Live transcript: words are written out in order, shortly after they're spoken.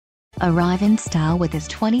Arrive in style with this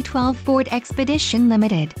 2012 Ford Expedition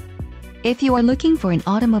Limited. If you are looking for an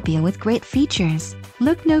automobile with great features,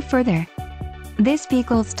 look no further. This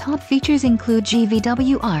vehicle's top features include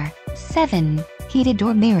GVWR-7, heated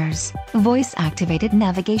door mirrors, voice-activated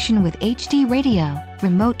navigation with HD radio,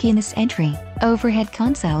 remote keyless entry, overhead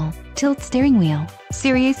console, tilt steering wheel,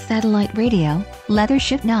 Sirius satellite radio, leather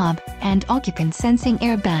shift knob, and occupant sensing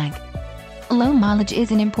airbag. Low mileage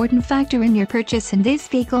is an important factor in your purchase, and this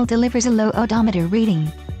vehicle delivers a low odometer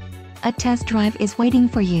reading. A test drive is waiting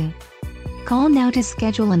for you. Call now to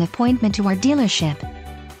schedule an appointment to our dealership.